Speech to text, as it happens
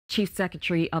Chief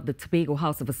Secretary of the Tobago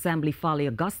House of Assembly, Farley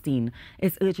Augustine,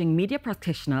 is urging media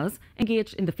practitioners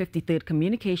engaged in the 53rd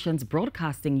Communications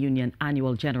Broadcasting Union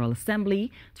Annual General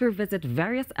Assembly to revisit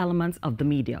various elements of the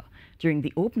media. During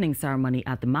the opening ceremony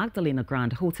at the Magdalena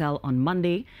Grand Hotel on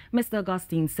Monday, Mr.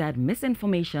 Augustine said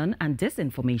misinformation and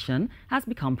disinformation has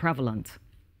become prevalent.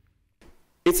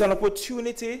 It's an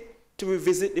opportunity to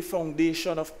revisit the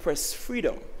foundation of press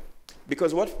freedom,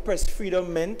 because what press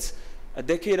freedom meant a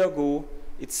decade ago,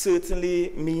 it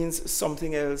certainly means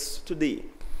something else today.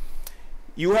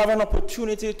 You have an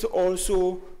opportunity to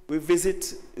also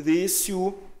revisit the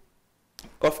issue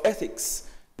of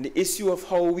ethics, the issue of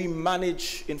how we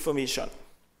manage information,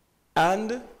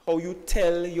 and how you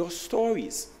tell your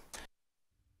stories.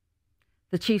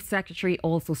 The Chief Secretary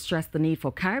also stressed the need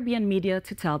for Caribbean media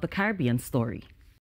to tell the Caribbean story.